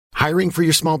Hiring for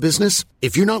your small business?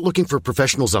 If you're not looking for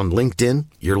professionals on LinkedIn,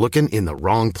 you're looking in the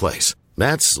wrong place.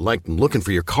 That's like looking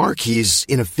for your car keys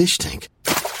in a fish tank.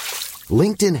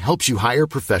 LinkedIn helps you hire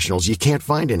professionals you can't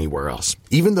find anywhere else,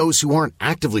 even those who aren't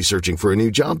actively searching for a new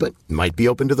job but might be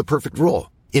open to the perfect role.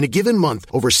 In a given month,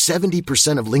 over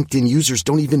 70% of LinkedIn users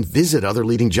don't even visit other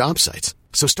leading job sites.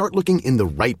 So start looking in the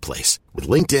right place. With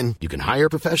LinkedIn, you can hire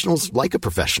professionals like a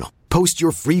professional. Post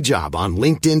your free job on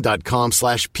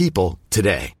linkedin.com/people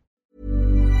today.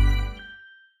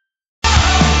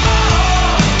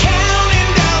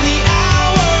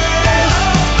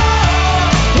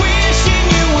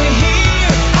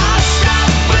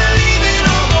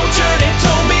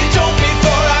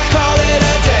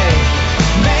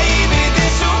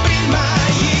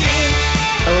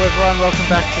 Everyone, welcome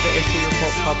back to the SC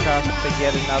Report podcast for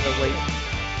yet another week.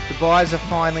 The buys are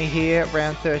finally here,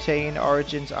 round 13,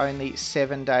 Origin's only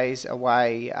 7 days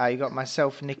away. You got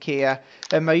myself, Nick here,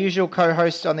 and my usual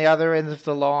co-host on the other end of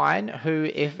the line,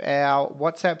 who, if our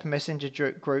WhatsApp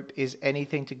messenger group is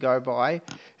anything to go by,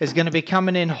 is going to be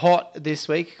coming in hot this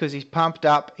week because he's pumped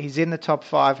up, he's in the top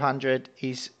 500,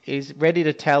 he's ready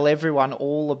to tell everyone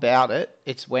all about it.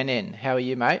 It's Wen-In. How are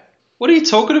you, mate? What are you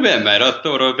talking about, mate? I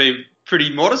thought I'd be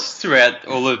pretty modest throughout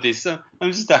all of this. I'm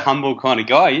just a humble kind of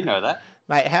guy, you know that.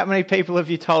 Mate, how many people have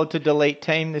you told to delete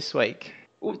team this week?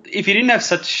 Well, if you didn't have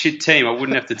such a shit team, I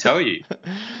wouldn't have to tell you.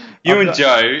 You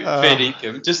Joe, fair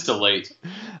income, just delete.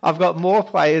 I've got more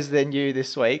players than you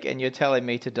this week, and you're telling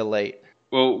me to delete.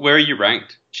 Well, where are you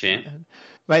ranked, champ?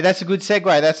 Mate, that's a good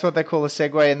segue. That's what they call a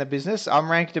segue in the business.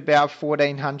 I'm ranked about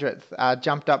 1400th.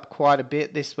 Jumped up quite a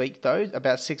bit this week, though,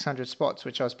 about 600 spots,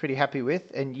 which I was pretty happy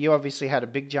with. And you obviously had a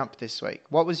big jump this week.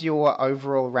 What was your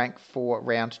overall rank for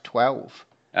round 12?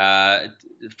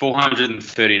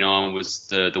 439 was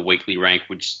the weekly rank,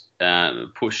 which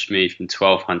pushed me from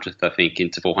 1200th, I think,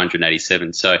 into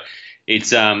 487. So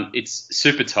it's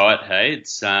super tight, hey?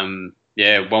 It's 1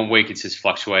 week it's just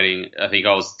fluctuating. I think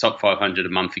I was top 500 a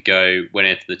month ago, went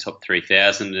out to the top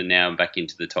 3,000, and now I'm back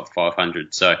into the top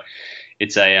 500. So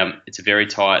it's a very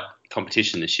tight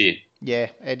competition this year.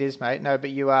 Yeah, it is, mate. No, but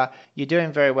you're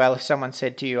doing very well. If someone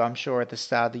said to you, I'm sure at the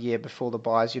start of the year before the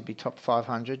buys you'd be top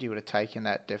 500, you would have taken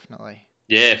that definitely.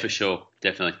 Yeah, for sure,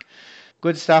 definitely.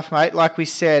 Good stuff, mate. Like we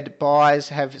said, buys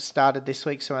have started this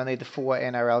week, so only the 4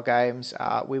 NRL games.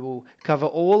 We will cover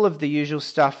all of the usual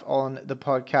stuff on the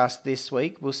podcast this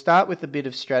week. We'll start with a bit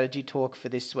of strategy talk for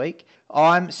this week.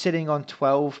 I'm sitting on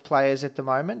 12 players at the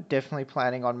moment, definitely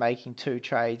planning on making 2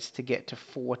 trades to get to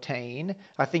 14.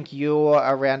 I think you're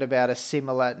around about a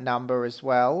similar number as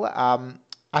well.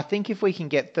 I think if we can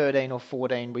get 13 or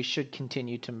 14, we should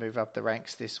continue to move up the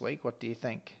ranks this week. What do you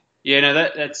think? Yeah, no,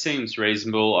 that seems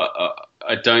reasonable.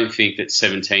 I don't think that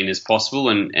 17 is possible,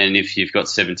 and if you've got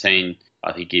 17,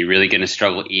 I think you're really going to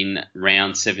struggle in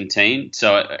round 17.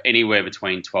 So anywhere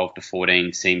between 12 to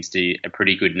 14 seems to be a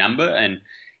pretty good number,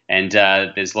 and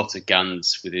there's lots of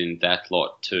guns within that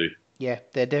lot too. Yeah,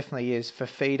 there definitely is.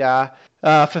 Fafita,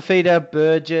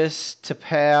 Burgess,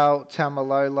 Tapau,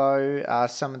 Taumalolo,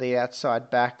 some of the outside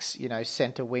backs,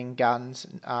 centre wing guns.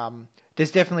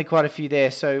 There's definitely quite a few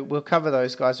there, so we'll cover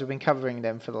those guys. We've been covering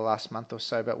them for the last month or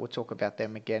so, but we'll talk about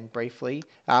them again briefly.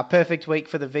 Perfect week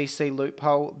for the VC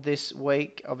loophole this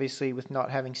week, obviously with not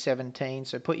having 17,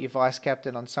 so put your vice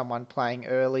captain on someone playing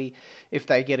early. If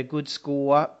they get a good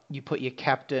score, you put your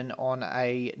captain on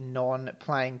a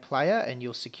non-playing player and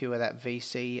you'll secure that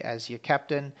VC as your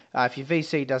captain. If your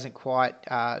VC doesn't quite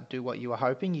do what you were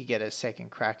hoping, you get a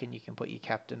second crack and you can put your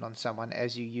captain on someone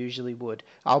as you usually would.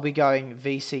 I'll be going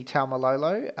VC Taumalolo.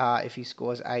 If he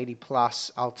scores 80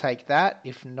 plus, I'll take that.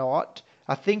 If not,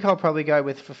 I think I'll probably go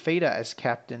with Fafita as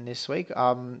captain this week.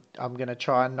 I'm going to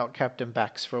try and not captain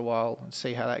backs for a while and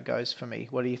see how that goes for me.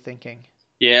 What are you thinking?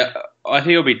 Yeah, I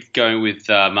think I'll be going with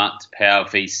Martin Tapau,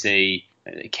 VC.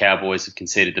 The Cowboys have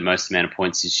conceded the most amount of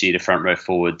points this year to front row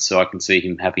forward, so I can see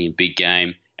him having a big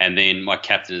game. And then my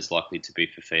captain is likely to be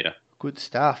Fafita. Good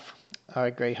stuff. I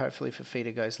agree. Hopefully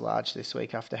Fafita goes large this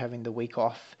week after having the week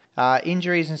off.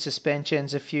 Injuries and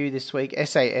suspensions, a few this week.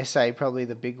 SA, probably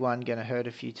the big one, going to hurt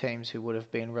a few teams who would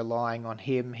have been relying on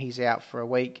him. He's out for a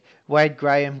week. Wade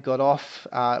Graham got off,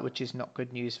 which is not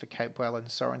good news for Capewell and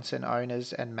Sorensen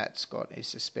owners, and Matt Scott is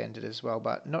suspended as well,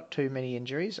 but not too many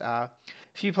injuries. A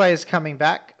few players coming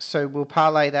back, so we'll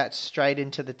parlay that straight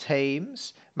into the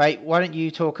teams. Mate, why don't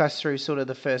you talk us through sort of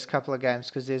the first couple of games,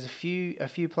 because there's a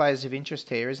few players of interest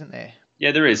here, isn't there?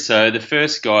 Yeah, there is. So the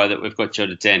first guy that we've got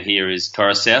jotted down here is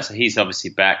Coruscant. So he's obviously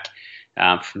back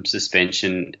from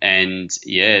suspension. And,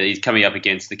 yeah, he's coming up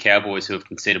against the Cowboys, who have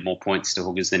conceded more points to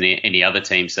hookers than any other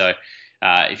team. So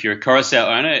if you're a Coruscant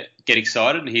owner, get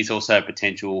excited. He's also a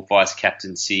potential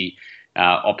vice-captaincy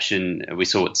option. We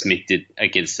saw what Smith did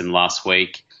against them last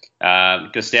week.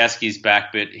 Gostowski's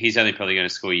back, but he's only probably going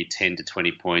to score you 10 to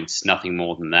 20 points, nothing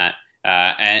more than that.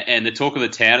 And the talk of the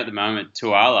town at the moment,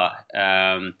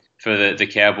 Tuala, for the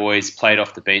Cowboys, played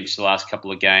off the bench the last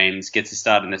couple of games, gets a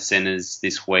start in the centres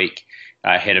this week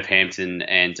ahead of Hampton,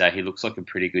 and he looks like a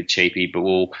pretty good cheapie, but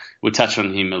we'll touch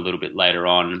on him a little bit later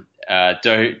on.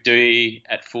 Dewey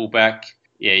at fullback,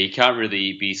 yeah, you can't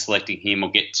really be selecting him or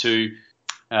get too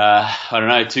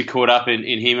caught up in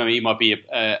him. I mean, he might be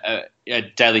a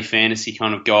daily fantasy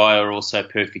kind of guy or also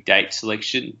perfect date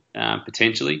selection,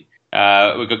 potentially.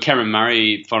 We've got Cameron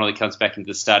Murray finally comes back into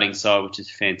the starting side, which is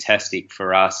fantastic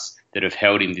for us that have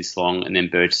held him this long, and then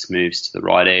Burgess moves to the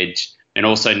right edge. And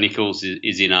also Nichols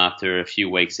is in after a few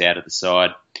weeks out of the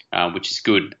side, which is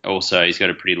good. Also, he's got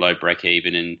a pretty low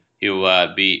break-even, and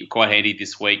he'll be quite handy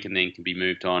this week and then can be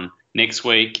moved on next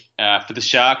week. For the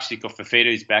Sharks, you've got Fafita,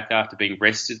 who's back after being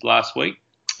rested last week.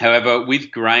 However,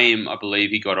 with Graham, I believe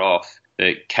he got off.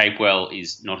 That Capewell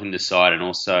is not in the side, and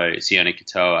also Sione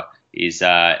Katoa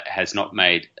has not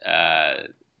made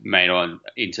on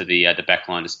into the back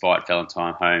line despite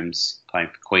Valentine Holmes playing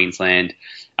for Queensland.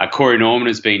 Corey Norman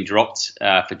has been dropped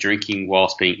for drinking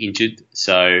whilst being injured,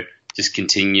 so just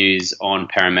continues on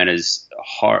Parramatta's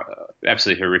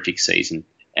absolutely horrific season.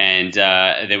 And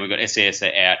then we've got SAS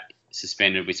out,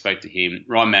 suspended. We spoke to him.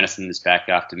 Ryan Madison is back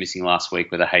after missing last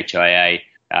week with a HIA.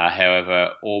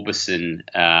 However, Orbison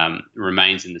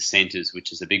remains in the centres,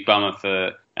 which is a big bummer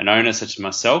for an owner such as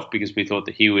myself, because we thought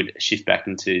that he would shift back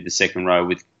into the second row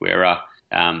with Guerra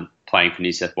playing for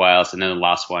New South Wales. And then the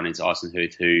last one is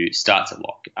Eisenhuth, who starts at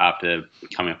lock after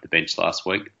coming off the bench last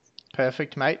week.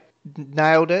 Perfect, mate.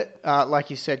 Nailed it. Like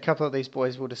you said, a couple of these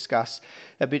boys we'll discuss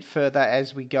a bit further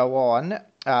as we go on.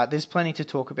 There's plenty to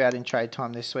talk about in trade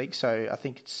time this week, so I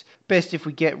think it's best if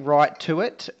we get right to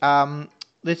it.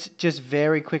 Let's just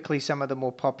very quickly some of the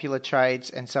more popular trades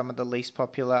and some of the least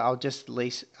popular.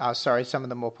 Some of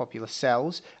the more popular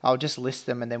sells. I'll just list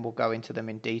them and then we'll go into them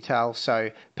in detail.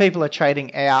 So people are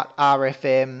trading out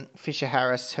RFM, Fisher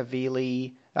Harris,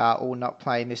 Havili, all not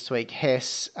playing this week.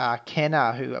 Hess,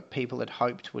 Kenner, who people had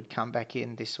hoped would come back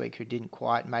in this week, who didn't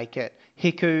quite make it.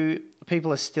 Hiku,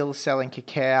 people are still selling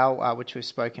Cacao, which we've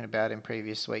spoken about in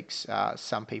previous weeks.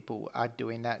 Some people are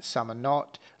doing that, some are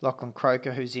not. Lachlan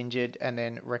Croker, who's injured, and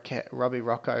then Robbie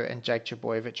Rocco and Jake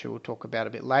Trbojevic, who we'll talk about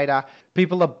a bit later.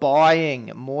 People are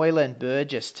buying Moylan,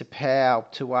 Burgess,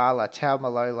 Tapau, Tuala,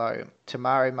 Taumalolo,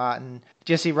 Tamari Martin,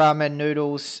 Jesse Rahman,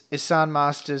 Noodles, Isan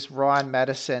Masters, Ryan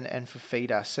Madison, and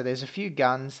Fafita. So there's a few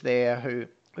guns there who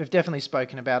we've definitely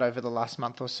spoken about over the last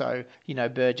month or so. You know,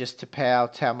 Burgess,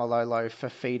 Tapau, Taumalolo,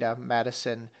 Fafita,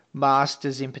 Madison,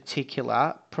 Masters in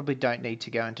particular. Probably don't need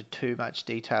to go into too much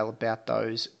detail about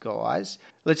those guys.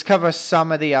 Let's cover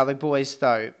some of the other boys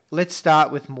though. Let's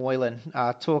start with Moylan.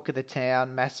 Talk of the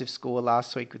town, massive score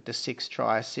last week with the 6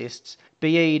 try assists.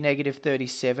 BE negative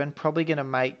 37, probably going to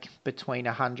make between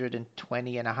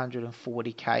 120 and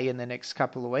 140k in the next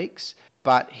couple of weeks.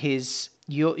 But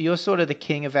you're sort of the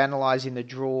king of analysing the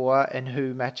draw and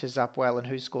who matches up well and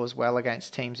who scores well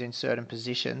against teams in certain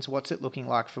positions. What's it looking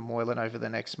like for Moylan over the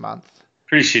next month?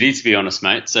 Pretty shitty, to be honest,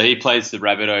 mate. So he plays the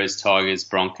Rabbitohs, Tigers,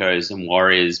 Broncos and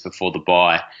Warriors before the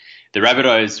bye. The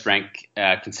Rabbitohs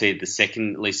conceded the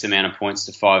second least amount of points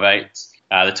to 5'8".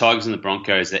 The Tigers and the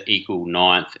Broncos are equal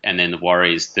 9th, and then the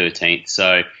Warriors 13th.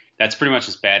 So that's pretty much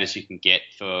as bad as you can get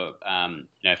for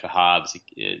for halves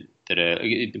that are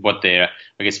what they're,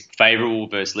 I guess, favourable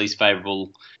versus least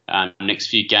favourable next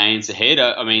few games ahead.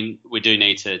 I mean, we do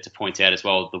need to point out as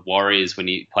well the Warriors, when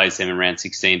he plays them in round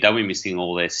 16, they'll be missing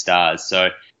all their stars. So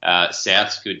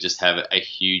Souths could just have a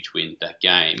huge win that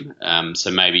game.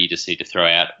 So maybe you just need to throw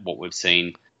out what we've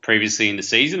seen previously in the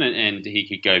season, and he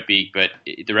could go big. But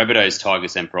the Rabbitohs,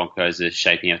 Tigers and Broncos are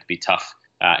shaping up to be tough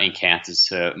encounters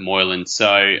for Moylan. So,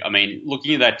 I mean,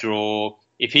 looking at that draw,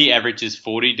 if he averages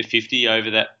 40 to 50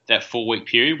 over that 4-week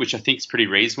period, which I think is pretty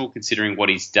reasonable considering what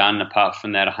he's done apart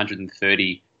from that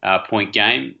 130-point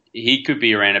game, he could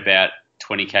be around about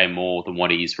 20k more than what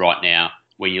he is right now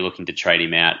when you're looking to trade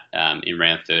him out in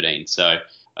round 13. So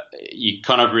you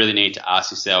kind of really need to ask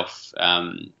yourself,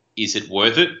 is it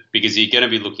worth it? Because you're going to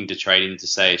be looking to trade him to,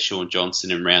 say, Sean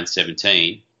Johnson in round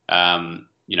 17.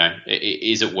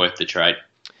 Is it worth the trade?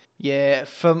 Yeah,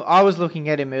 I was looking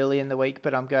at him early in the week,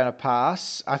 but I'm going to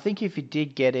pass. I think if you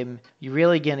did get him, you're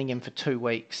really getting him for 2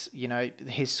 weeks. You know,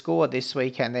 his score this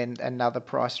week and then another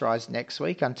price rise next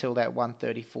week until that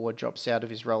 134 drops out of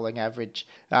his rolling average,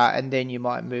 and then you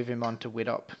might move him on to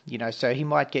Widdop. You know, so he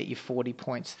might get you 40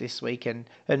 points this week and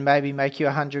maybe make you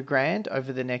 100 grand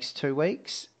over the next 2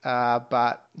 weeks.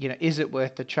 But you know, is it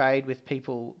worth the trade? With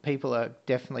people are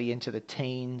definitely into the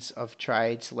teens of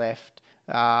trades left.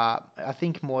 I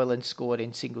think Moylan scored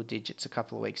in single digits a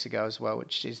couple of weeks ago as well,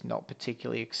 which is not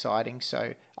particularly exciting.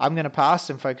 So I'm going to pass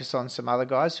and focus on some other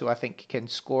guys who I think can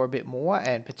score a bit more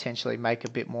and potentially make a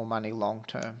bit more money long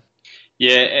term.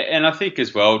 Yeah, and I think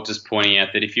as well, just pointing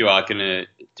out that if you are going to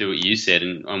do what you said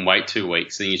and wait 2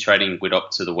 weeks, then you're trading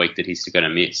Widdop to the week that he's going to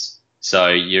miss. So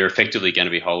you're effectively going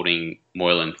to be holding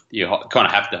Moylan. You kind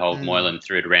of have to hold Moylan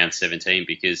through to round 17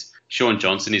 because Sean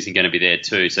Johnson isn't going to be there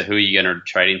too. So who are you going to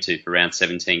trade into for round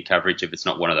 17 coverage if it's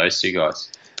not one of those two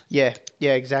guys? Yeah,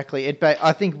 exactly.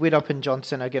 I think Widdop and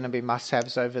Johnson are going to be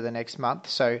must-haves over the next month.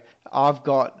 So I've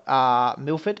got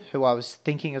Milford, who I was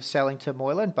thinking of selling to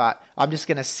Moylan, but I'm just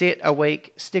going to sit a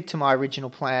week, stick to my original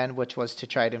plan, which was to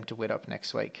trade him to Widdop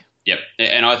next week. Yep,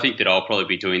 and I think that I'll probably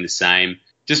be doing the same.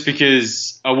 Just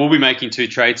because I will be making 2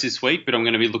 trades this week, but I'm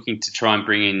going to be looking to try and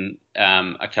bring in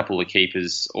a couple of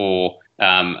keepers or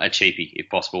a cheapie if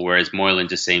possible, whereas Moylan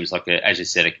just seems like, as you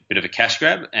said, a bit of a cash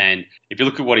grab. And if you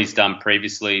look at what he's done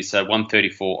previously, so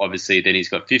 134, obviously, then he's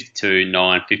got 52,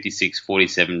 9, 56,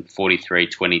 47, 43,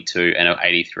 22, and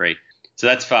 83. So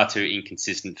that's far too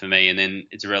inconsistent for me. And then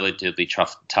it's a relatively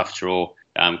tough draw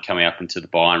coming up into the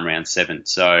buy in round 7.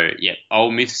 So, yeah,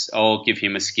 I'll give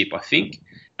him a skip, I think.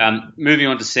 Moving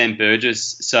on to Sam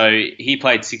Burgess. So he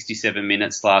played 67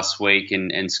 minutes last week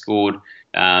and scored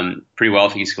pretty well. I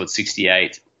think he scored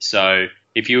 68. So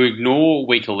if you ignore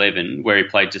week 11, where he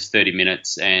played just 30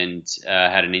 minutes and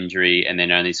had an injury and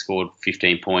then only scored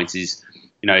 15 points, his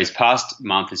past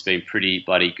month has been pretty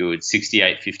bloody good.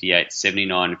 68, 58,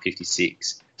 79, and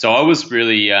 56. So I was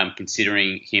really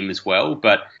considering him as well,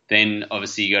 but then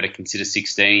obviously you got to consider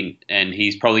 16, and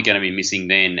he's probably going to be missing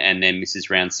then and then misses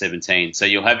round 17. So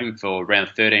you'll have him for round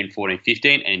 13, 14,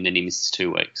 15, and then he misses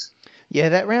 2 weeks. Yeah,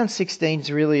 that round 16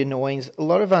 is really annoying. A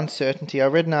lot of uncertainty. I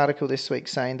read an article this week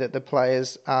saying that the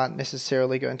players aren't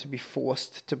necessarily going to be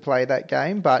forced to play that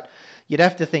game, but you'd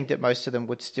have to think that most of them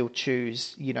would still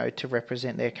choose, to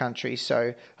represent their country.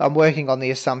 So I'm working on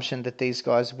the assumption that these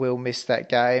guys will miss that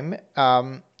game.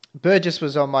 Burgess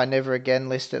was on my never again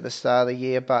list at the start of the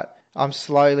year, but I'm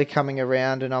slowly coming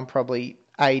around and I'm probably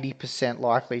 80%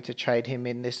 likely to trade him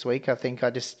in this week. I think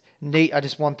I just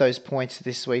want those points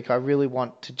this week. I really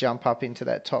want to jump up into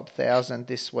that top 1,000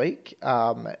 this week.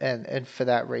 And for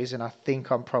that reason, I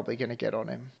think I'm probably going to get on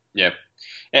him. Yeah.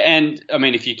 And, I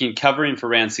mean, if you can cover him for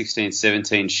round 16,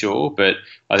 17, sure. But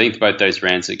I think both those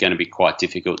rounds are going to be quite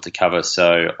difficult to cover.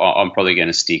 So I'm probably going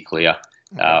to steer clear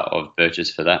of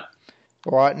Burgess for that.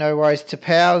 All right, no worries.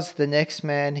 Tapau's the next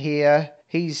man here.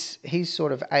 He's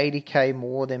sort of 80k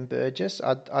more than Burgess.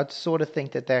 I'd sort of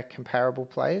think that they're comparable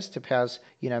players. Tapau's,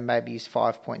 maybe he's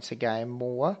 5 points a game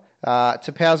more.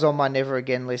 Tapau's on my never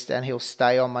again list, and he'll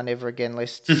stay on my never again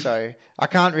list. So I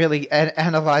can't really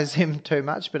analyze him too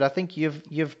much, but I think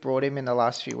you've brought him in the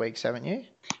last few weeks, haven't you?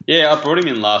 Yeah, I brought him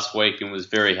in last week and was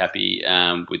very happy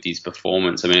with his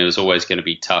performance. I mean, it was always going to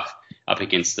be tough up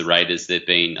against the Raiders. I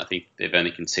think they've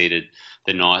only conceded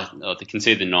the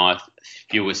ninth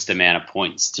fewest amount of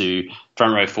points to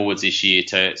front row forwards this year.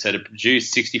 So to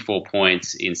produce 64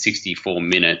 points in 64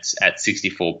 minutes at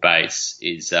 64 base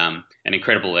is an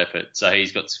incredible effort. So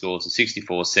he's got scores of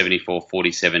 64, 74,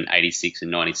 47, 86,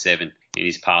 and 97 in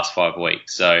his past 5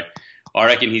 weeks. So I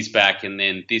reckon he's back, and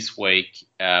then this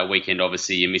weekend,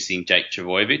 obviously, you're missing Jake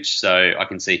Trbojevic, so I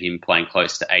can see him playing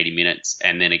close to 80 minutes,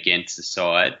 and then against a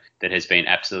side that has been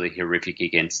absolutely horrific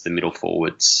against the middle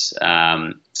forwards.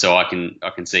 So I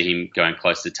can see him going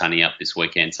close to Tunny up this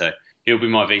weekend, so he'll be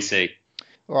my VC.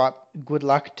 All right, good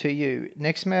luck to you.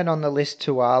 Next man on the list,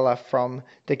 Tuala from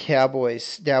the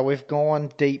Cowboys. Now, we've gone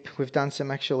deep. We've done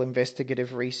some actual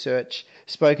investigative research,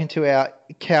 spoken to our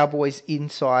Cowboys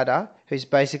insider, who's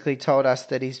basically told us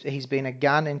that he's been a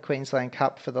gun in Queensland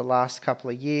Cup for the last couple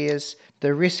of years.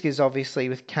 The risk is obviously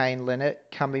with Kane Linnett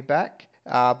coming back.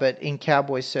 But in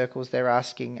Cowboys circles, they're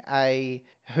asking, A,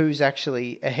 who's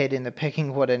actually ahead in the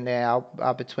pecking order now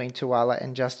between Tuala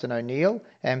and Justin O'Neill,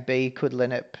 and B, could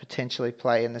Linnett potentially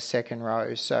play in the second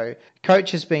row? So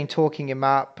coach has been talking him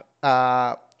up,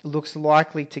 looks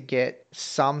likely to get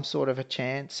some sort of a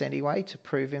chance anyway to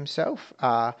prove himself.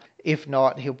 If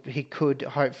not, he could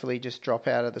hopefully just drop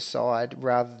out of the side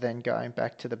rather than going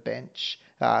back to the bench,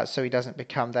 so he doesn't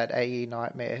become that AE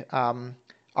nightmare. I'm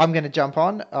going to jump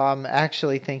on. I'm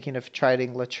actually thinking of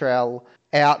trading Latrell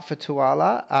out for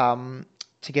Tuala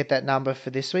to get that number for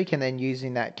this week, and then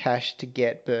using that cash to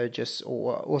get Burgess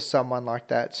or someone like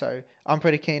that. So I'm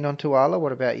pretty keen on Tuala.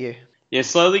 What about you? Yeah,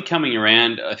 slowly coming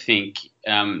around. I think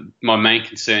my main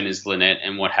concern is Lynette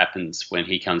and what happens when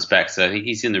he comes back. So I think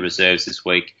he's in the reserves this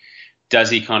week. Does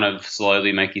he kind of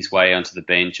slowly make his way onto the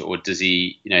bench, or does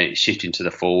he, shift into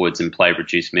the forwards and play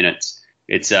reduced minutes?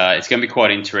 It's going to be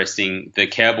quite interesting. The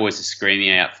Cowboys are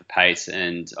screaming out for pace,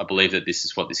 and I believe that this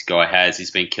is what this guy has.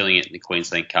 He's been killing it in the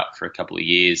Queensland Cup for a couple of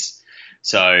years.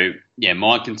 So, yeah,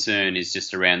 my concern is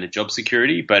just around the job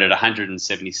security, but at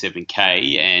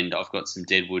 177K, and I've got some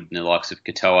Deadwood and the likes of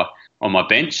Katoa on my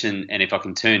bench, and if I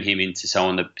can turn him into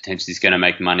someone that potentially is going to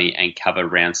make money and cover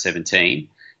round 17,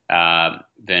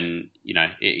 then,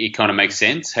 it kind of makes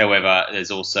sense. However,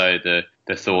 there's also the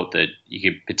thought that you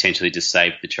could potentially just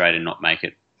save the trade and not make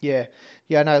it. Yeah,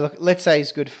 no, look, let's say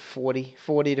he's good for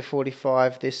 40 to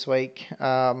 45 this week.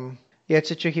 Yeah,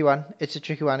 it's a tricky one.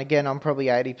 Again, I'm probably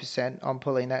 80% on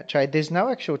pulling that trade. There's no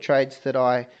actual trades that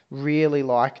I really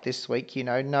like this week,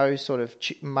 no sort of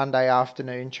Monday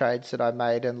afternoon trades that I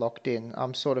made and locked in.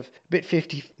 I'm sort of a bit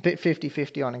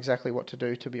 50-50 on exactly what to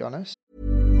do, to be honest.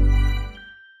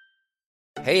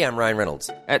 Hey, I'm Ryan Reynolds.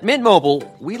 At Mint Mobile,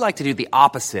 we like to do the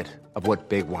opposite of what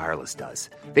Big Wireless does.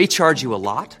 They charge you a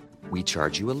lot. We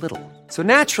charge you a little. So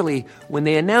naturally, when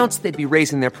they announced they'd be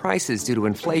raising their prices due to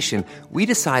inflation, we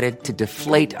decided to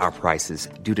deflate our prices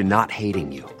due to not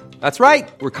hating you. That's right.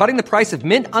 We're cutting the price of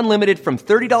Mint Unlimited from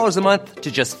 $30 a month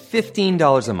to just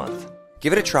 $15 a month.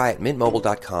 Give it a try at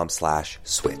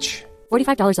mintmobile.com/switch.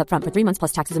 $45 up front for 3 months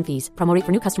plus taxes and fees. Promo rate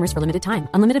for new customers for limited time.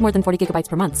 Unlimited more than 40 gigabytes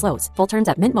per month. Slows full terms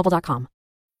at mintmobile.com.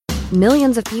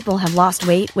 Millions of people have lost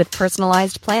weight with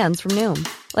personalized plans from Noom.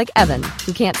 Like Evan,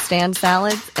 who can't stand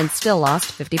salads and still lost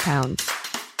 50 pounds.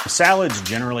 Salads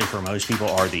generally for most people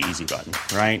are the easy button,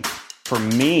 right? For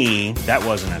me, that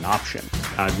wasn't an option.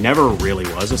 I never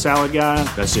really was a salad guy.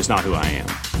 That's just not who I am.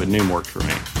 But Noom worked for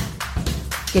me.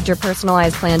 Get your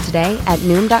personalized plan today at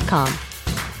Noom.com.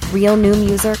 Real Noom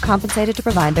user compensated to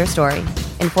provide their story.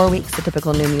 In 4 weeks, the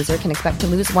typical Noom user can expect to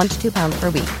lose 1 to 2 pounds per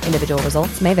week. Individual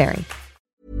results may vary.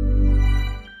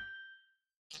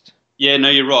 Yeah, no,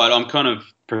 you're right. I'm kind of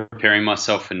preparing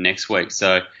myself for next week.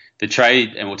 So the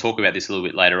trade, and we'll talk about this a little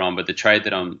bit later on, but the trade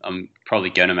that I'm probably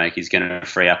going to make is going to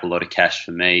free up a lot of cash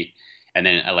for me, and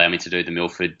then allow me to do the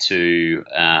Milford to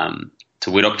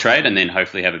Widdop trade, and then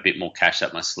hopefully have a bit more cash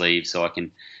up my sleeve so I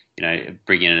can,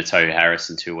 bring in a Tohu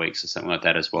Harris in 2 weeks or something like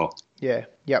that as well. Yeah,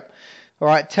 yep. All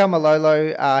right,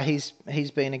 Taumalolo, he's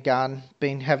been a gun,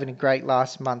 been having a great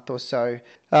last month or so,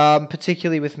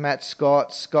 particularly with Matt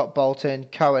Scott Bolton,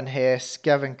 Cohen Hess,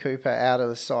 Gavin Cooper out of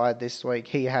the side this week.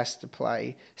 He has to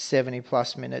play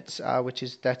 70-plus minutes,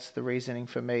 that's the reasoning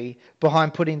for me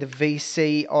behind putting the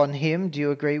VC on him. Do you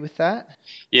agree with that?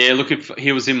 Yeah, look, if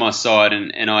he was in my side,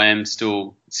 and I am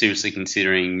still seriously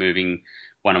considering moving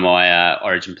one of my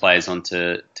Origin players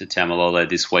onto Taumalolo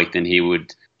this week, then he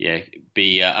would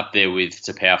be up there with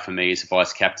Tapau for me as a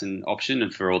vice-captain option,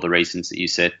 and for all the reasons that you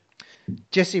said.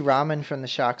 Jesse Rahman from the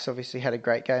Sharks obviously had a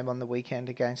great game on the weekend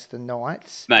against the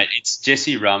Knights. Mate, it's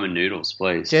Jesse Rahman Noodles,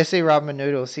 please. Jesse Rahman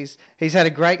Noodles. He's had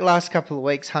a great last couple of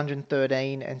weeks,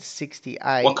 113 and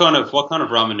 68. What kind of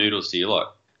Ramen noodles do you like?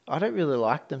 I don't really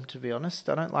like them, to be honest.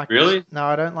 I don't like. Really? No,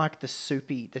 I don't like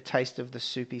the taste of the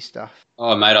soupy stuff.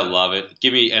 Oh, mate, I love it.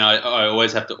 And I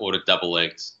always have to order double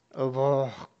eggs.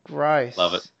 Oh, gross.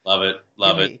 Love it.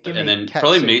 Give and me then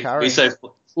probably curry.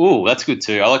 miso. Ooh, that's good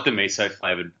too. I like the miso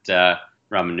flavored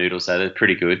ramen noodles. So they're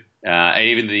pretty good. And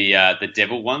even the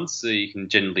devil ones, so you can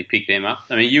generally pick them up.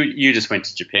 I mean, you just went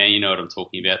to Japan. You know what I'm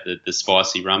talking about. The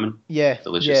spicy ramen. Yeah,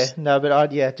 delicious. Yeah, no, but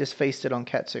I'd just feasted on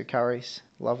katsu curries.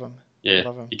 Love them. Yeah,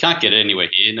 Love them. You can't get it anywhere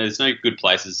here. There's no good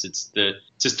places. It's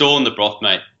just all in the broth,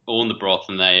 mate. All in the broth,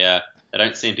 and they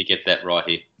don't seem to get that right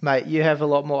here. Mate, you have a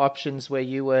lot more options where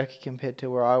you work compared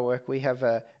to where I work. We have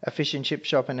a fish and chip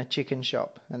shop and a chicken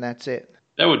shop, and that's it.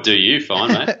 That would do you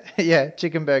fine, mate. Yeah,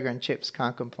 chicken burger and chips,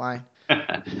 can't complain.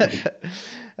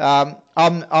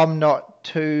 I'm not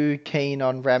too keen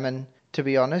on Ramen, to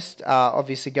be honest.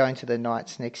 Obviously, going to the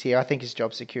Knights next year, I think his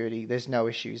job security, there's no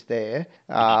issues there.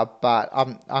 But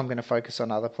I'm going to focus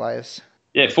on other players.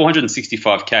 Yeah,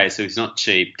 465k, so he's not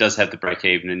cheap. Does have the break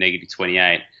even at negative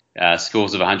 28.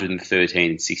 Scores of 113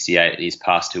 and 68 in his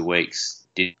past 2 weeks.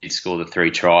 Did score the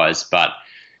 3 tries, but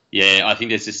Yeah, I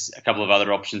think there's just a couple of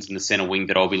other options in the centre wing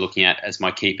that I'll be looking at as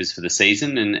my keepers for the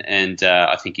season, and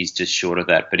I think he's just short of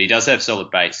that. But he does have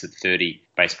solid base at 30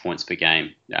 base points per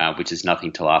game, which is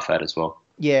nothing to laugh at as well.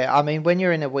 Yeah, I mean, when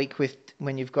you're in a week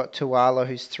when you've got Tuala,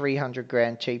 who's 300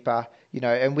 grand cheaper,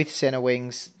 and with centre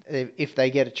wings, if they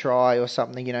get a try or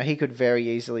something, he could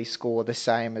very easily score the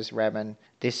same as Raman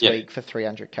this week for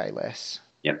 300k less.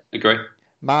 Yep, agree.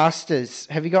 Masters,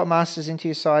 have you got Masters into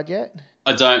your side yet?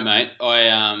 I don't, mate.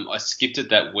 I skipped it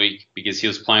that week because he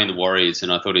was playing the Warriors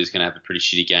and I thought he was going to have a pretty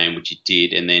shitty game, which he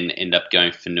did, and then end up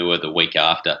going for Fanua the week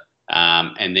after.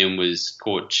 And then was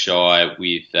caught shy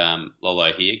with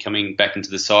Lolo here coming back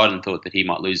into the side and thought that he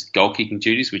might lose goal kicking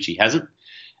duties, which he hasn't.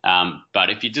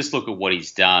 But if you just look at what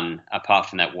he's done, apart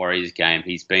from that Warriors game,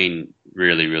 he's been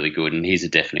really, really good, and he's a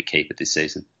definite keeper this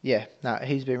season. Yeah, no,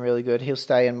 he's been really good. He'll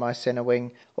stay in my centre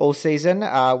wing all season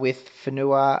with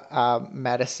Fanua,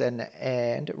 Madison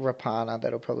and Rapana.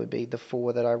 That'll probably be the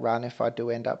four that I run if I do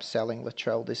end up selling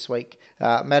Latrell this week.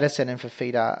 Madison and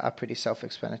Fafita are pretty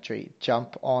self-explanatory.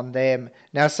 Jump on them.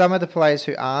 Now, some of the players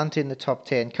who aren't in the top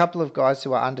 10, couple of guys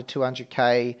who are under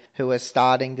 200k who are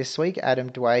starting this week, Adam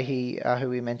Dwayhe, who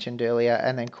we mentioned earlier,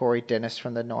 and then Corey Dennis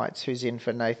from the Knights, who's in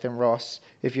for Nathan Ross.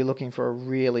 If you're looking for a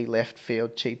really left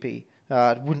field cheapie,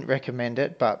 I wouldn't recommend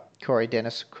it, but Corey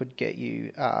Dennis could get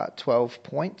you 12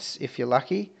 points if you're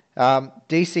lucky.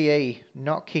 DCE,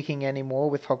 not kicking anymore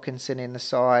with Hodkinson in the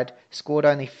side. Scored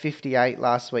only 58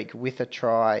 last week with a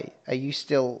try. Are you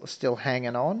still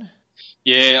hanging on?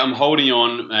 Yeah, I'm holding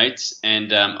on, mates,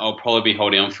 and I'll probably be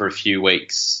holding on for a few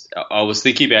weeks. I was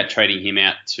thinking about trading him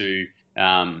out to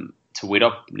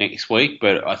Widdop next week,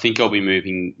 but I think I'll be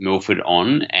moving Milford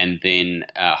on and then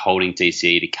holding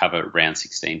DCE to cover round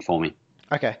 16 for me.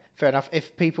 Okay, fair enough.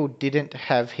 If people didn't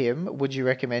have him, would you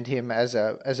recommend him as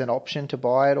an option to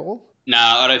buy at all? No,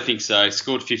 I don't think so.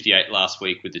 Scored 58 last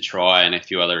week with the try and a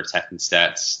few other attacking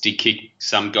stats. Did kick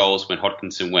some goals when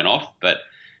Hodkinson went off, but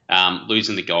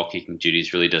losing the goal-kicking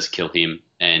duties really does kill him,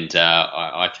 and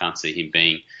I can't see him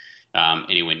being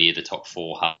anywhere near the top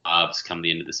four halves come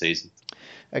the end of the season.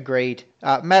 Agreed.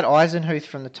 Matt Eisenhuth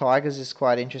from the Tigers is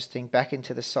quite interesting. Back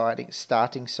into the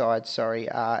starting side,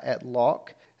 at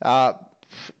lock.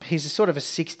 He's a sort of a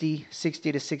 60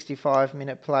 to 65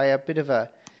 minute player,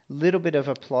 little bit of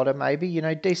a plotter maybe,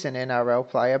 decent NRL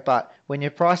player, but when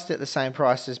you're priced at the same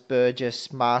price as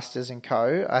Burgess, Masters and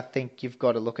co, I think you've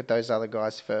got to look at those other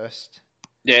guys first.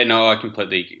 Yeah, no, I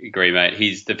completely agree, mate.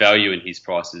 The value in his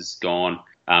price is gone.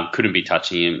 Couldn't be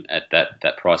touching him at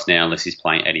that price now unless he's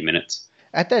playing 80 minutes.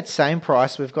 At that same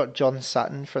price, we've got John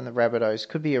Sutton from the Rabbitohs.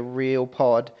 Could be a real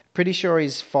pod. Pretty sure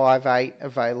he's 5'8",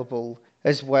 available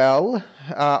as well.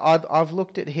 I've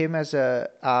looked at him as a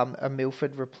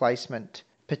Milford replacement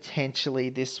potentially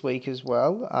this week as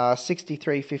well.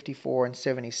 63, 54 and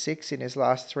 76 in his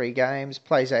last 3 games.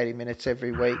 Plays 80 minutes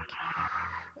every week.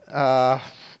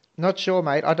 Not sure,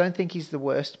 mate. I don't think he's the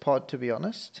worst pod, to be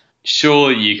honest.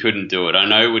 Surely you couldn't do it. I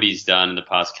know what he's done the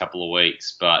past couple of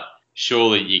weeks, but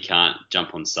surely you can't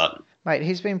jump on Sutton. Mate,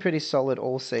 he's been pretty solid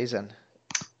all season.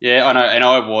 Yeah, I know, and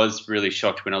I was really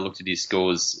shocked when I looked at his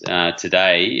scores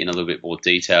today in a little bit more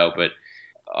detail, but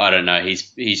I don't know.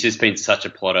 He's just been such a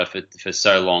plotter for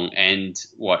so long, and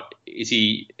what is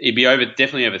he? He'd be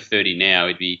definitely over 30 now.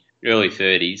 He'd be early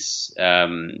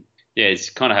 30s. He's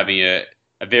kind of having a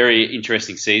very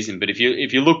interesting season. But if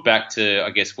you look back to, I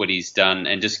guess, what he's done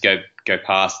and just go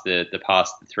past the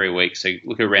past 3 weeks, so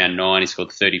look at round 9, he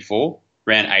scored 34.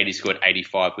 Round 8, he scored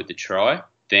 85 with the try.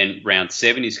 Then round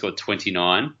 7, he scored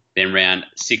 29. Then round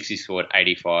 6, he scored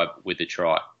 85 with the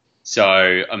try.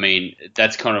 So, I mean,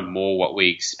 that's kind of more what we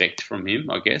expect from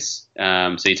him, I guess.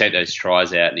 So you take those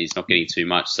tries out and he's not getting too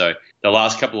much. So the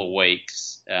last couple of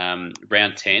weeks,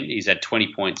 round 10, he's had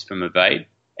 20 points from evade.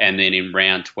 And then in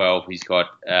round 12, he's got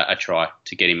a try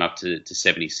to get him up to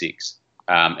 76.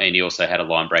 And he also had a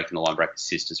line break and a line break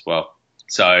assist as well.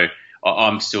 So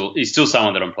he's still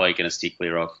someone that I'm probably going to steer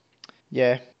clear of.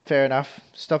 Yeah, fair enough.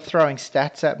 Stop throwing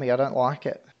stats at me. I don't like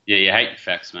it. Yeah, you hate the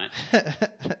facts, mate.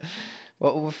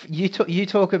 Well, you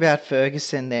talk about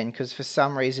Ferguson then, because for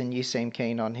some reason you seem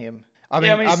keen on him. I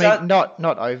mean, not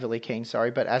overly keen,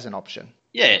 but as an option.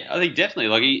 Yeah, I think definitely.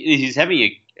 Like he's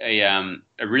having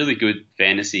a really good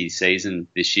fantasy season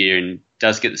this year, and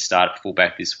does get the start at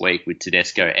fullback this week with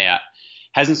Tedesco out.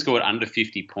 Hasn't scored under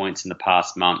 50 points in the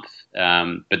past month,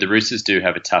 but the Roosters do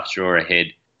have a tough draw ahead.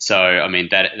 So, I mean,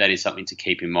 that is something to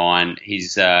keep in mind.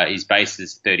 His base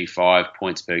is 35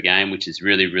 points per game, which is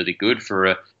really, really good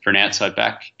for an outside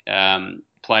back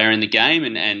player in the game.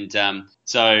 And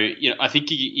so, I think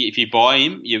if you buy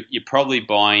him, you're probably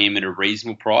buying him at a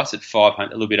reasonable price at 500,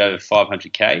 a little bit over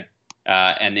 500k.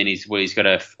 and then he's got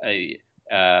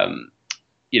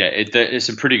there's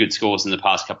some pretty good scores in the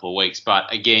past couple of weeks.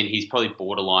 But again, he's probably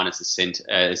borderline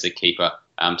as a keeper,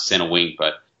 centre wing.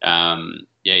 But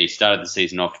he started the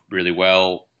season off really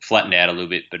well, flattened out a little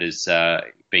bit, but has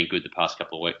been good the past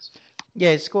couple of weeks.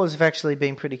 Yeah, his scores have actually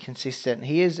been pretty consistent.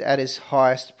 He is at his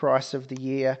highest price of the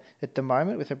year at the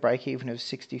moment with a break-even of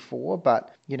 64.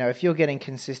 But, if you're getting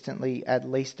consistently at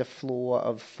least a floor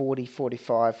of 40,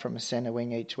 45 from a centre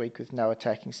wing each week with no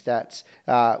attacking stats,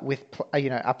 with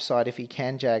upside if he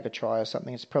can jag a try or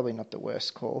something, it's probably not the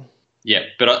worst call. Yeah,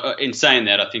 but in saying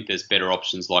that, I think there's better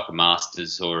options like a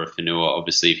Masters or a Whanua,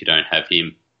 obviously, if you don't have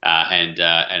him, and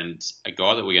a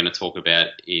guy that we're going to talk about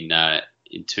in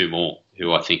two more,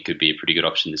 who I think could be a pretty good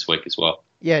option this week as well.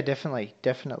 Yeah, definitely.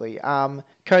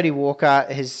 Cody Walker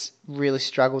has really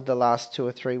struggled the last 2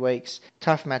 or 3 weeks.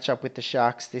 Tough matchup with the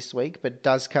Sharks this week, but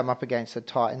does come up against the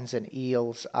Titans and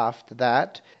Eels after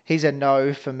that. He's a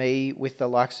no for me with the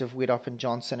likes of Widdop and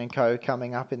Johnson and co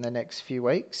coming up in the next few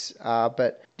weeks.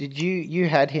 But did you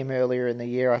had him earlier in the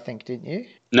year, I think, didn't you?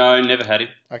 No, never had him.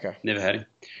 Okay. Never had him.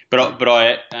 But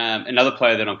I another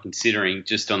player that I'm considering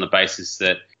just on the basis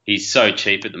that he's so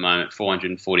cheap at the moment,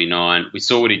 449. We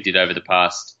saw what he did over the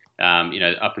past,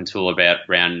 up until about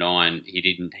round 9.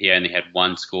 He only had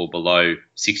one score below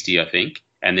 60, I think.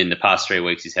 And then the past 3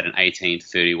 weeks, he's had an 18,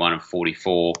 31, and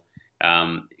 44.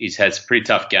 He's had some pretty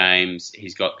tough games.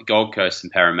 He's got the Gold Coast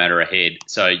and Parramatta ahead.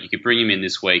 So you could bring him in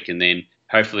this week and then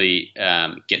hopefully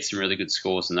get some really good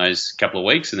scores in those couple of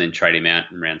weeks and then trade him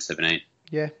out in round 17.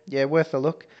 Yeah, worth a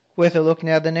look.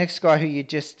 Now, the next guy who you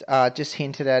just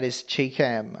hinted at is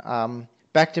Cheekham.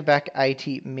 Back-to-back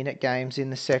 80-minute games in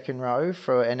the second row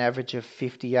for an average of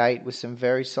 58 with some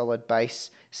very solid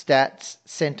base stats,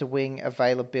 centre wing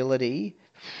availability.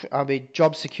 I mean,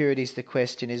 job security is the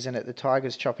question, isn't it? The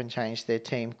Tigers chop and change their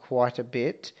team quite a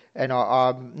bit, and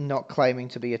I'm not claiming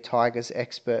to be a Tigers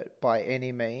expert by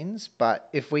any means, but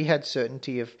if we had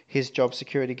certainty of his job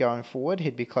security going forward,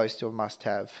 he'd be close to a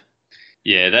must-have.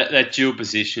 Yeah, that dual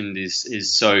position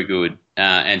is so good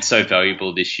and so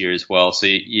valuable this year as well. So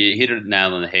you hit a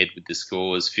nail on the head with the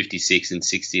scores, 56 and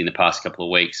 60 in the past couple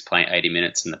of weeks, playing 80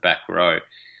 minutes in the back row.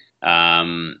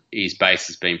 His base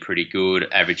has been pretty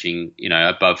good, averaging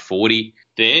above 40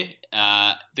 there.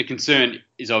 The concern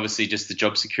is obviously just the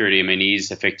job security. I mean, he is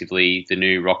effectively the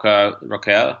new Rocker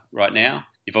right now.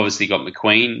 You've obviously got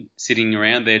McQueen sitting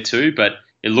around there too, but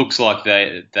it looks like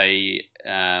they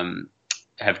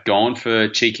have gone for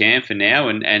Cheekham for now,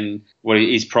 and what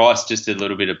is priced just a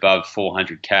little bit above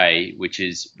 400k, which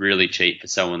is really cheap for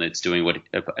someone that's doing what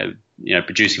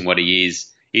producing what he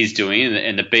is doing,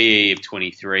 and the BE of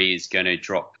 23 is going to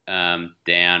drop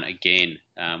down again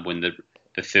when the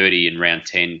 30 in round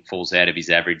 10 falls out of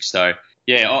his average. So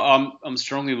yeah, I'm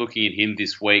strongly looking at him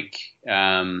this week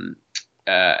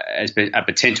as a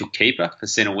potential keeper for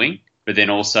centre wing. But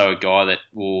then also a guy that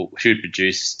should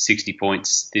produce 60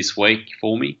 points this week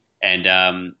for me.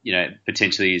 And,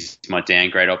 potentially is my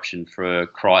downgrade option for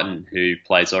Crichton, who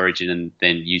plays Origin, and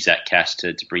then use that cash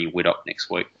to bring Widdop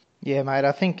next week. Yeah, mate.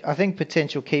 I think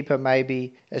potential keeper may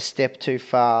be a step too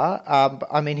far.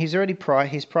 I mean, he's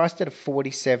priced at a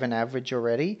 47 average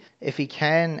already. If he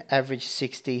can average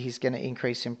 60, he's going to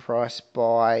increase in price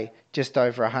by just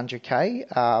over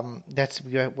 100k. That's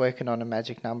working on a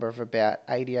magic number of about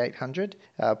 8,800.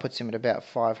 Puts him at about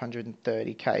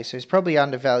 530k. So he's probably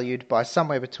undervalued by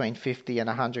somewhere between 50 and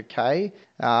 100k.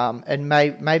 And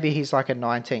maybe he's like a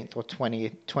 19th or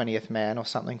 20th man or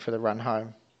something for the run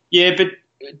home. Yeah, but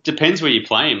it depends where you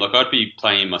play him. Like, I'd be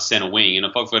playing my centre wing, and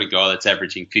if I've got a guy that's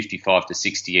averaging 55 to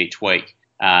 60 each week,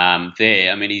 I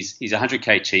mean, he's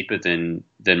 100k cheaper than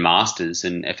Masters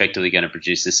and effectively going to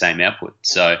produce the same output.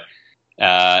 So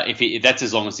if that's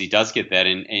as long as he does get that,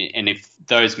 and if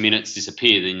those minutes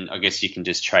disappear, then I guess you can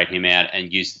just trade him out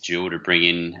and use the dual to bring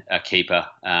in a keeper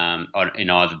in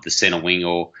either the centre wing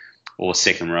or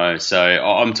second row. So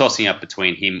I'm tossing up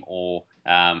between him or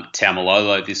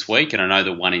Taumalolo this week, and I know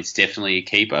the one is definitely a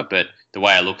keeper, but the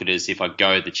way I look at it is if I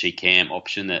go the Cheekham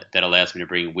option, that allows me to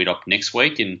bring Widdop next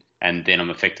week, and then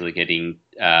I'm effectively getting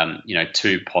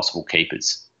two possible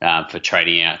keepers for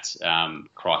trading out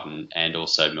Crichton and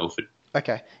also Milford.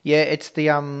 Okay. Yeah, it's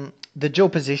the dual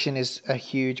position is a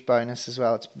huge bonus as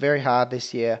well. It's very hard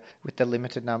this year with the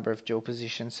limited number of dual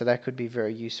positions, so that could be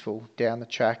very useful down the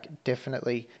track,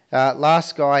 definitely.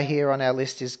 Last guy here on our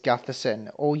list is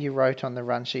Gutherson. All you wrote on the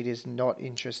run sheet is not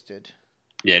interested.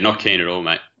 Yeah, not keen at all,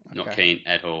 mate. Not Okay. keen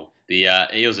at all. The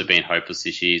Eels have been hopeless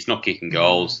this year. He's not kicking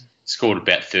goals. Scored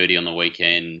about 30 on the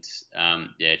weekend.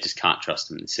 Just can't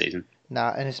trust him this season. No,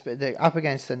 and they're up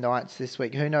against the Knights this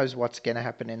week. Who knows what's going to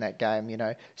happen in that game? You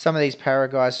know, some of these Para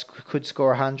guys could score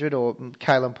 100, or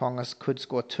Kalen Ponga could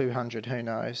score 200. Who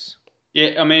knows?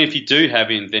 Yeah, I mean, if you do have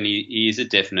him, then he is a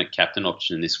definite captain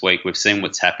option this week. We've seen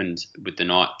what's happened with the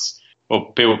Knights. Well,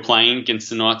 people playing against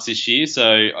the Knights this year. So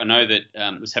I know that I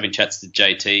was having chats to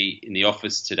JT in the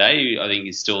office today. I think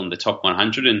he's still in the top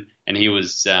 100, and he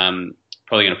was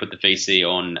probably going to put the VC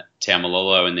on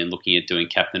Taumalolo and then looking at doing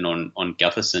captain on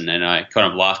Gutherson. And I kind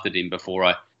of laughed at him before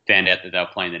I found out that they were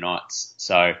playing the Knights.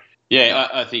 So, yeah,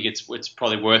 I think it's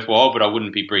probably worthwhile, but I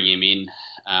wouldn't be bringing him in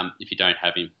if you don't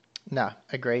have him. No,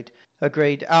 agreed.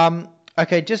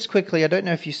 Okay, just quickly, I don't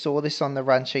know if you saw this on the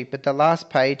run sheet, but the last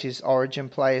page is Origin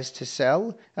players to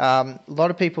sell. A lot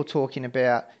of people talking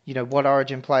about, you know, what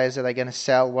Origin players are they going to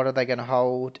sell? What are they going to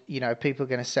hold? You know, people are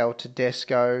going to sell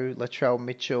Tedesco, Latrell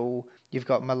Mitchell. You've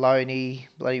got Maloney,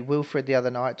 bloody Wilfred the other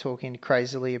night talking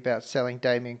crazily about selling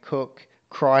Damien Cook,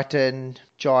 Crichton,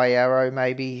 Jai Arrow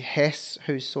maybe, Hess,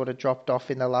 who's sort of dropped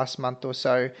off in the last month or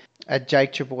so.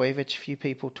 Jake Trbojevic, a few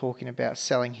people talking about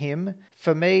selling him.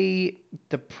 For me,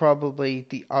 the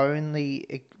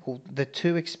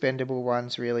two expendable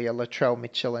ones really are Latrell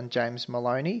Mitchell and James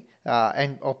Maloney,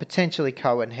 or potentially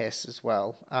Cohen Hess as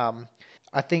well.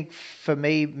 I think for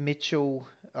me, Mitchell,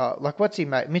 what's he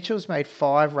made? Mitchell's made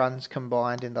 5 runs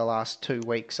combined in the last 2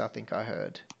 weeks, I think I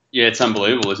heard. Yeah, it's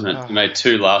unbelievable, isn't it? He made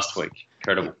 2 last week.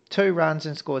 Incredible. 2 runs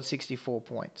and scored 64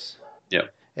 points.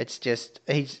 Yep. It's just,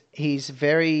 he's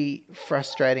very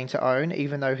frustrating to own,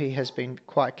 even though he has been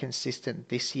quite consistent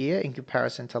this year in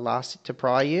comparison to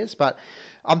prior years. But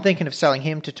I'm thinking of selling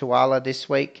him to Tuala this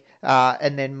week.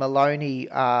 And then Maloney,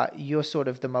 you're sort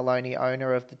of the Maloney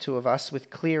owner of the two of us. With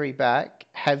Cleary back,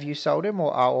 have you sold him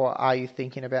or are you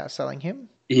thinking about selling him?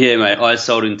 Yeah, mate. I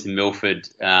sold him to Milford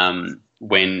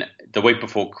when the week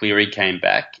before Cleary came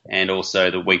back and also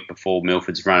the week before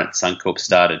Milford's run at Suncorp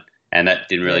started. And that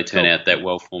didn't really turn out that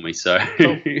well for me. So,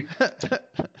 cool.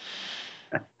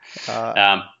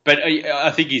 But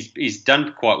I think he's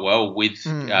done quite well with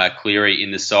Cleary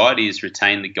in the side. He's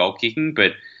retained the goal kicking,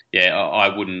 but yeah,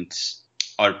 I wouldn't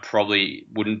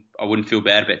feel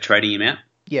bad about trading him out.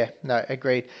 Yeah, no,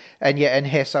 agreed. And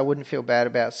Hess, I wouldn't feel bad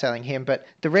about selling him. But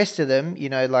the rest of them, you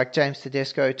know, like James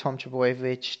Tedesco, Tom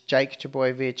Trbojevic, Jake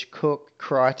Trbojevic, Cook,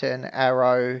 Crichton,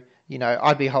 Arrow. You know,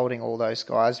 I'd be holding all those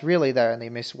guys. Really, they only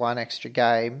miss 1 extra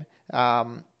game.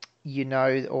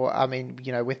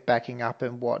 With backing up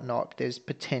and whatnot, there's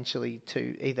potentially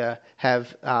to either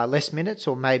have less minutes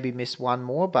or maybe miss 1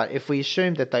 more. But if we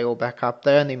assume that they all back up,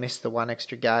 they only miss the 1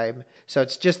 extra game. So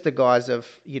it's just the guys of,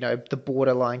 you know, the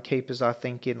borderline keepers, I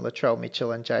think, in Latrell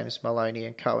Mitchell and James Maloney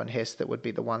and Cohen Hess that would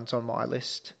be the ones on my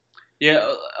list.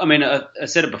 Yeah, I mean, I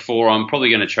said it before. I'm probably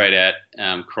going to trade out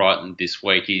Crichton this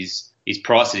week. He's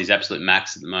priced at his absolute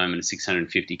max at the moment at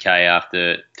 $650K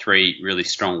after 3 really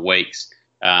strong weeks.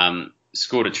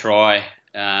 Scored a try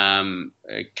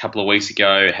a couple of weeks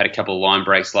ago, had a couple of line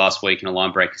breaks last week and a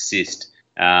line break assist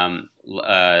 2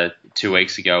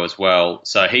 weeks ago as well.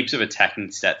 So heaps of attacking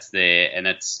stats there, and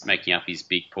that's making up his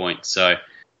big point. So,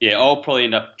 yeah, I'll probably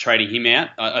end up trading him out.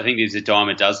 I think there's a dime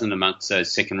a dozen amongst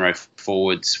those second-row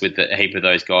forwards with a heap of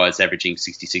those guys averaging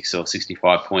 66 or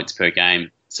 65 points per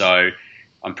game. So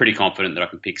I'm pretty confident that I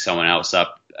can pick someone else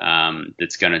up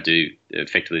that's going to do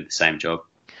effectively the same job.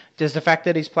 Does the fact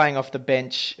that he's playing off the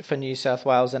bench for New South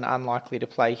Wales and unlikely to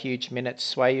play huge minutes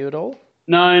sway you at all?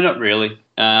 No, not really.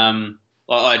 I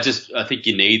think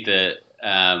you need the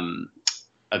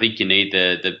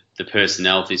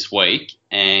personnel this week,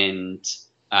 and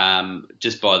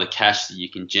just by the cash that you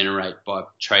can generate by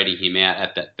trading him out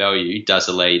at that value does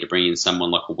allow you to bring in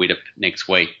someone like a Widdop next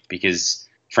week. Because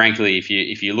frankly, if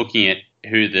you're looking at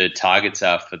who the targets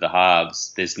are for the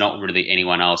halves, there's not really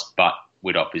anyone else but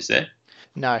Widdop, is there?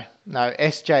 No.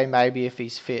 SJ maybe if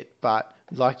he's fit, but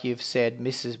like you've said,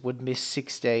 would miss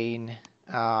 16,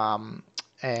 and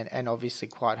obviously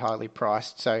quite highly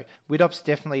priced. So Widdop's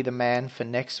definitely the man for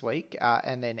next week,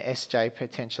 and then SJ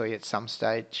potentially at some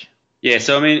stage. Yeah,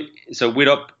 so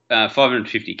Widdop,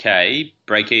 550K,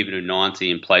 break even of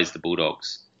 90 and plays the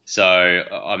Bulldogs. So,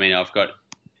 I mean, I've got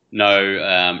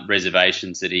no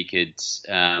reservations that he could,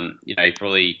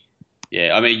 probably...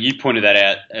 Yeah, I mean, you pointed that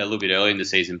out a little bit early in the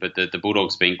season, but the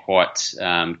Bulldogs have been quite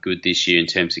good this year in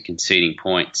terms of conceding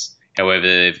points.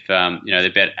 However, they're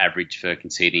about average for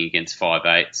conceding against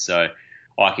 5'8". So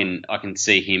I can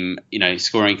see him,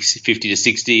 scoring 50 to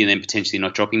 60 and then potentially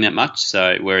not dropping that much.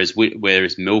 So whereas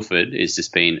Milford has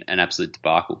just been an absolute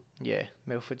debacle. Yeah,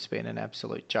 Milford's been an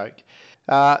absolute joke.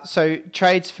 So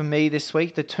trades for me this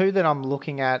week, the two that I'm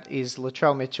looking at is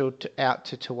Latrell Mitchell out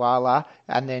to Tuala,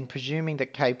 and then presuming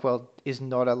that Capewell is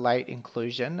not a late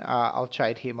inclusion, I'll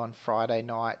trade him on Friday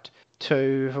night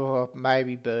to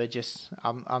maybe Burgess.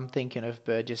 I'm thinking of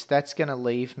Burgess. That's going to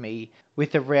leave me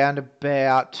with around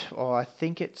about, I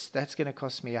think that's going to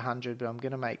cost me 100, but I'm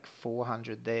going to make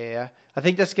 400 there. I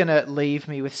think that's going to leave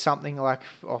me with something like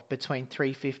between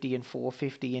 350 and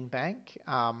 450 in bank.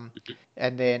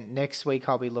 And then next week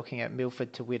I'll be looking at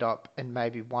Milford to Widdop and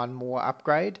maybe one more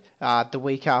upgrade. The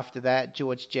week after that,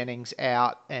 George Jennings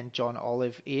out and John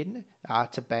Olive in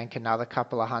to bank another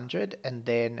couple of hundred. And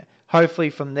then hopefully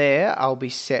from there I'll be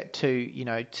set to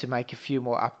make a few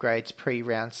more upgrades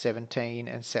pre-round 17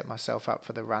 and set myself up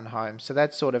for the run home. So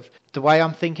that's sort of the way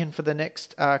I'm thinking for the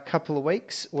next couple of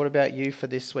weeks. What about you for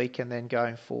this week and then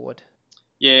going forward?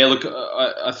 Yeah, look,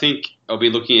 I think I'll be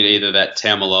looking at either that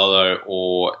Taumalolo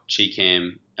or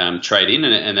Cheekham trade in,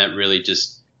 and that really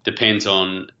just depends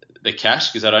on the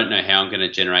cash, because I don't know how I'm going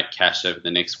to generate cash over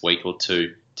the next week or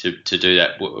two to do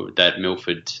that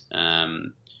Milford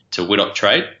to Widdop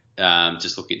trade.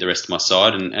 Just looking at the rest of my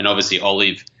side, and obviously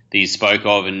Olive that you spoke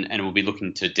of, and we'll be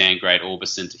looking to downgrade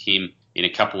Orbison to him in a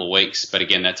couple of weeks. But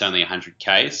again, that's only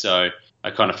 100k, so I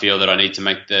kind of feel that I need to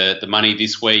make the money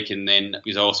this week, and then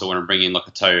because I also want to bring in like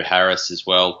a Tohu Harris as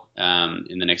well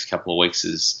in the next couple of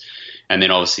weeks, and then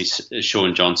obviously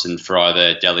Sean Johnson for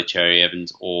either Daly Cherry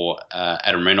Evans or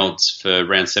Adam Reynolds for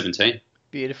round 17.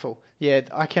 Beautiful. Yeah,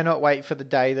 I cannot wait for the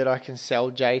day that I can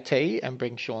sell JT and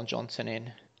bring Sean Johnson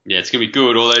in. Yeah, it's going to be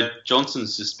good, although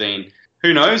Johnson's just been,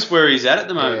 who knows where he's at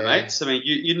the moment, mate. So, I mean,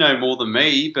 you know more than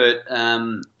me, but,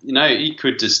 he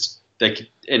could just, they could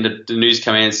end up, the news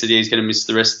coming out and said he's going to miss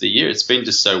the rest of the year. It's been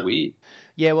just so weird.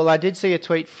 Yeah, well, I did see a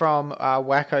tweet from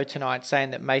Wacko tonight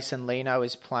saying that Mason Lino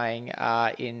is playing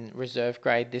in reserve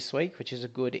grade this week, which is a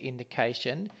good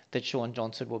indication that Sean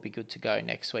Johnson will be good to go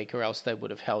next week, or else they would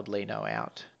have held Lino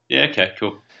out. Yeah, okay,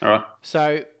 cool. All right.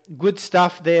 So, good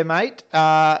stuff there, mate.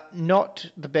 Not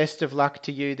the best of luck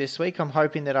to you this week. I'm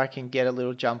hoping that I can get a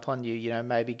little jump on you,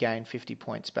 maybe gain 50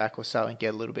 points back or so and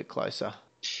get a little bit closer.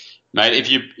 Mate,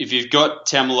 if you've got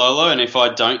Taumalolo, and if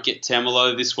I don't get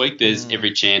Taumalolo this week, there's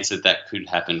every chance that could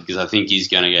happen, because I think he's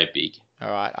going to go big.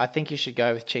 All right, I think you should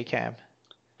go with Cheekham.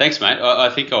 Thanks, mate. I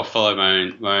think I'll follow my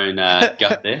own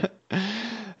gut there.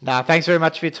 Thanks very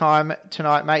much for your time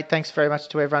tonight, mate. Thanks very much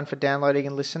to everyone for downloading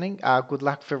and listening. Good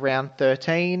luck for round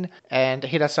 13, and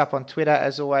hit us up on Twitter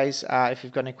as always if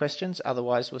you've got any questions.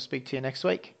 Otherwise, we'll speak to you next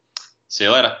week. See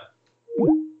you later.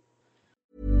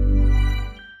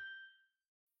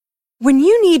 When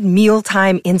you need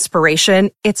mealtime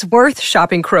inspiration, it's worth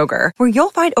shopping Kroger, where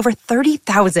you'll find over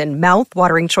 30,000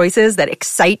 mouth-watering choices that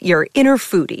excite your inner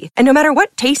foodie. And no matter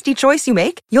what tasty choice you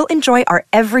make, you'll enjoy our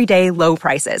everyday low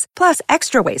prices, plus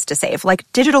extra ways to save, like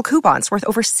digital coupons worth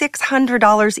over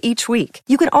 $600 each week.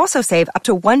 You can also save up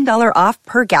to $1 off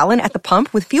per gallon at the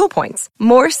pump with fuel points.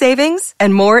 More savings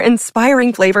and more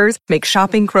inspiring flavors make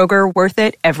shopping Kroger worth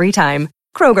it every time.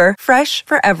 Kroger, fresh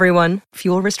for everyone.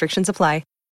 Fuel restrictions apply.